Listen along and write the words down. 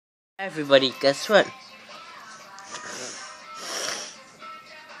Everybody, guess what?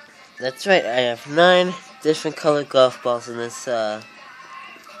 That's right, I have 9 different colored golf balls in this,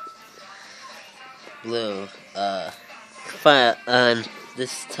 blue, file on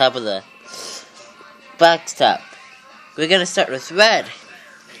this top of the box top. We're gonna start with red.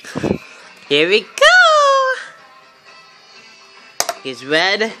 Here we go! Here's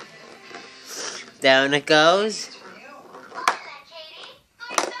red. Down it goes.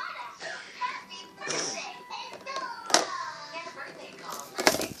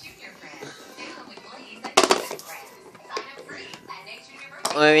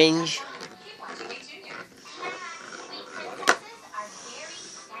 Orange.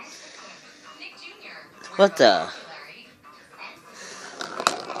 What the?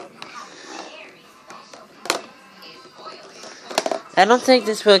 I don't think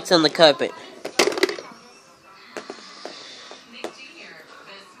this works on the carpet.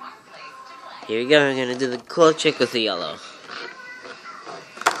 Here we go, we're gonna do the cool trick with the yellow.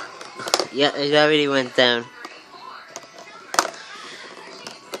 Yeah, it already went down.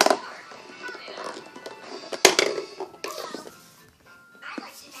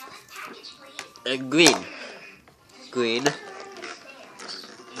 Green. Green.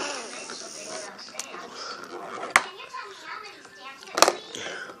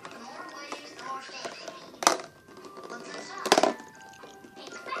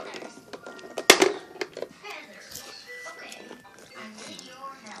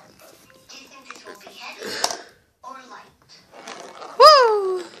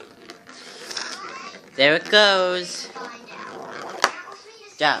 Woo! There it goes.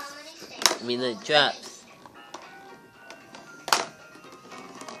 Drop. I mean the drops.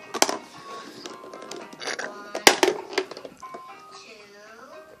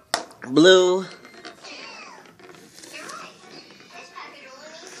 Blue.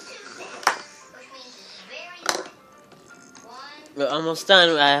 We're almost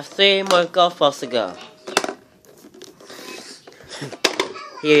done. I have 3 more golf balls to go.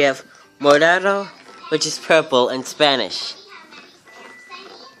 Here you have Morado, which is purple in Spanish.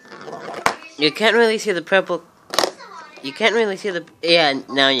 You can't really see the purple. You can't really see the. Yeah,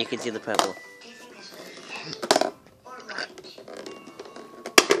 now you can see the purple.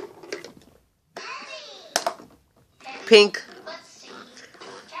 Pink.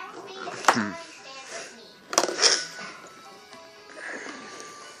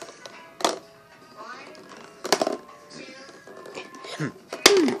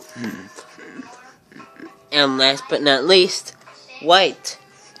 And last but not least, white.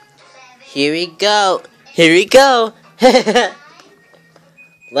 Here we go. Here we go.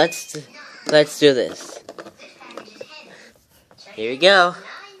 Let's do this. Here we go.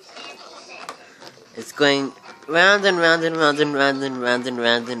 It's going round and round and round and round and round and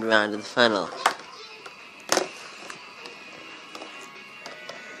round and round in the funnel.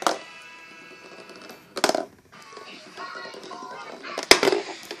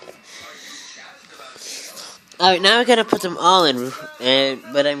 Alright, now we're gonna put them all in,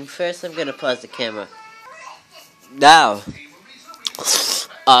 but first I'm gonna pause the camera. Now,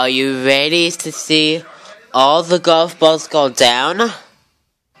 are you ready to see all the golf balls go down?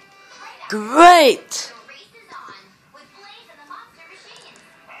 Great!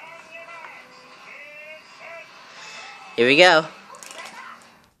 Here we go.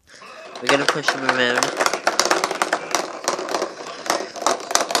 We're gonna push them around.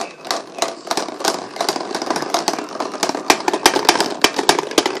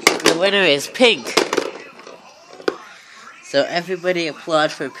 The winner is pink. So everybody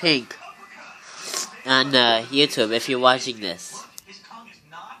applaud for pink on YouTube if you're watching this.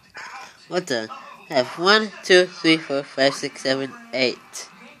 What the? I have 1, 2, 3, 4, 5, 6, 7, 8.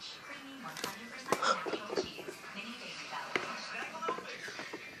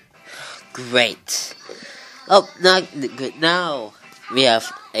 Great. Oh, not good. Now we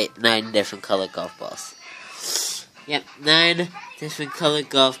have 9 different colored golf balls. Yep, 9 different colored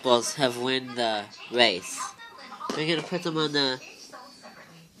golf balls have won the race. We're gonna put them on the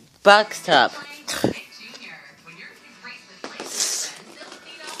box top.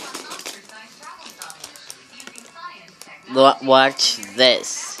 Watch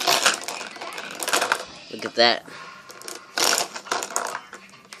this. Look at that.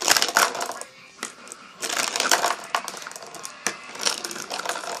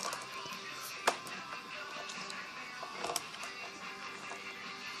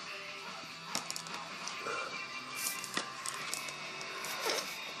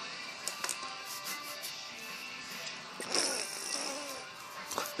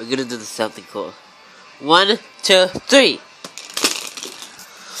 We're gonna do something cool. 1, 2, 3.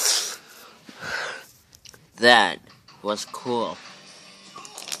 That was cool.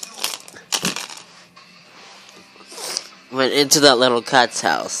 Went into that little cat's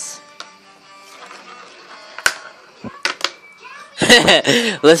house.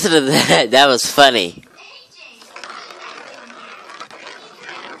 Listen to that. That was funny.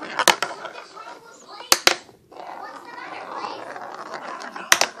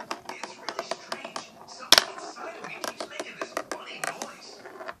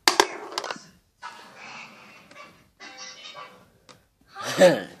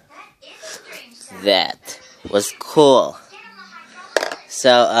 That was cool.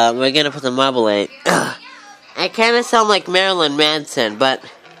 So, we're gonna put the marble in. I kinda sound like Marilyn Manson, but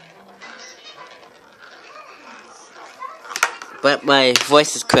my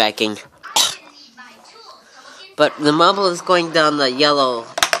voice is cracking. But the marble is going down the yellow.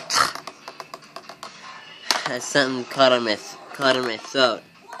 Something caught on my throat.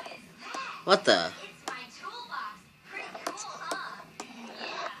 What the?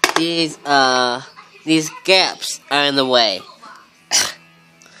 These gaps are in the way.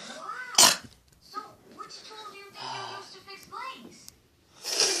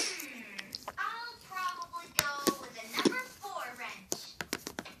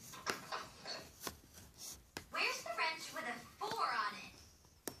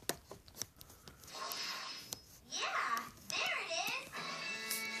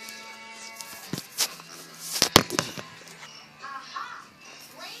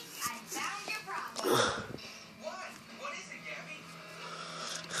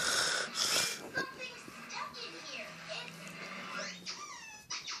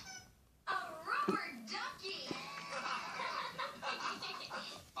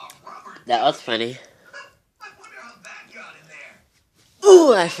 That was funny.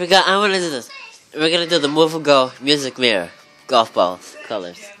 Ooh, I forgot. I want to do this. We're gonna do the move and go music mirror golf balls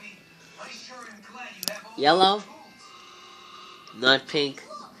colors. Yellow, not pink.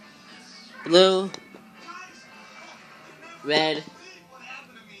 Blue, red,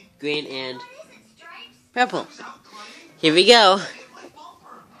 green, and purple. Here we go.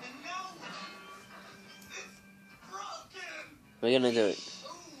 We're gonna do it.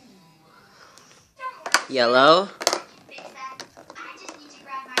 Yellow,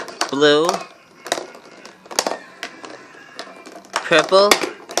 blue, purple,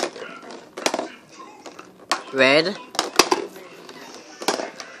 red,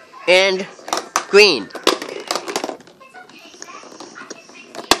 and green.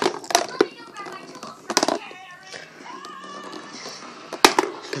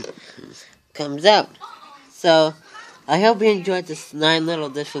 Comes up. So, I hope you enjoyed this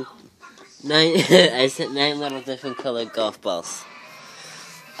I said 9 little different colored golf balls.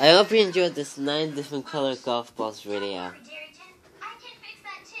 I hope you enjoyed this 9 different colored golf balls video.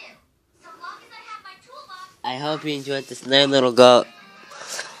 I hope you enjoyed this 9 little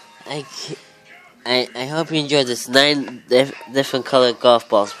I hope you enjoyed this 9 different colored golf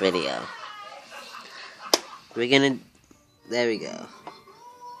balls video. There we go.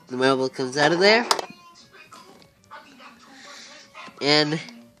 The marble comes out of there. And,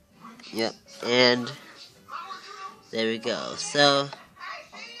 yep, and there we go. So,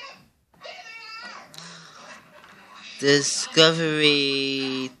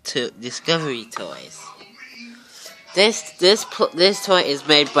 Discovery Toys. This toy is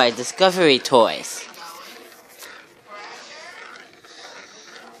made by Discovery Toys.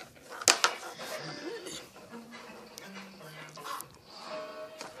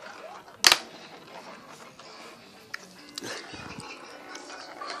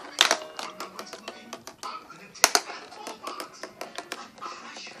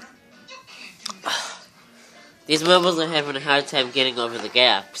 These marbles are having a hard time getting over the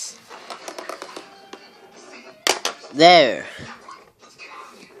gaps. There.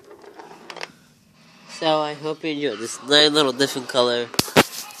 So I hope you enjoyed this 9 little different color.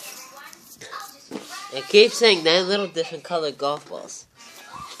 I keep saying 9 little different color golf balls.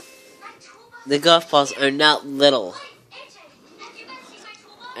 The golf balls are not little.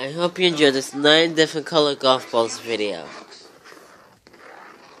 I hope you enjoyed this 9 different color golf balls video.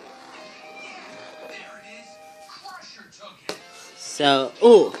 So,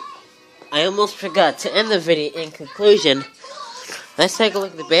 I almost forgot to end the video in conclusion. Let's take a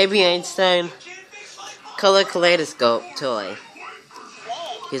look at the Baby Einstein Color Kaleidoscope toy.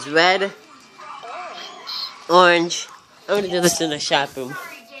 He's red, orange. I'm going to do this in the shop room.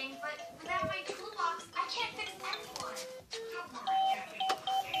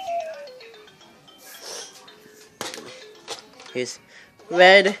 Here's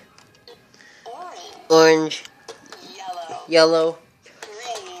red, orange, yellow,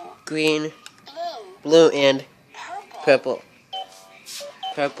 green, blue, and purple.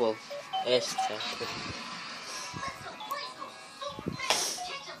 Purple. Yes,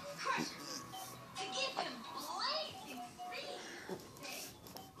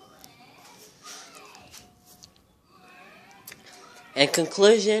 in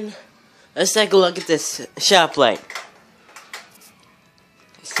conclusion, let's take a look at this shop light.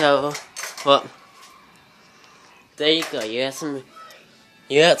 So, well, there you go. You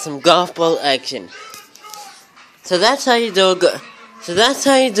got some golf ball action. So that's how you do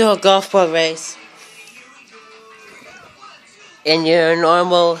a golf ball race in your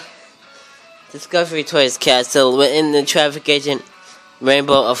normal Discovery Toys castle within the traffic agent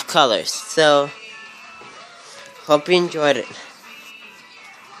rainbow of colors. So, hope you enjoyed it.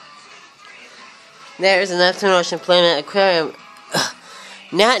 There is a Neptune Ocean Playmat Aquarium.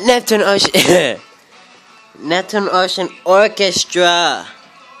 Not Neptune Ocean. Neptune Ocean Orchestra.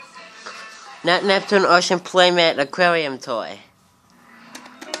 Not Neptune Ocean Playmat Aquarium toy.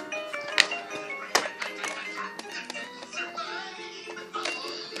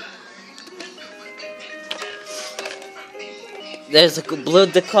 There's a blue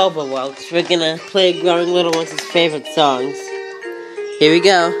Dacoba Waltz. We're gonna play Growing Little Ones' favorite songs. Here we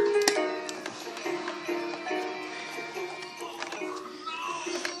go.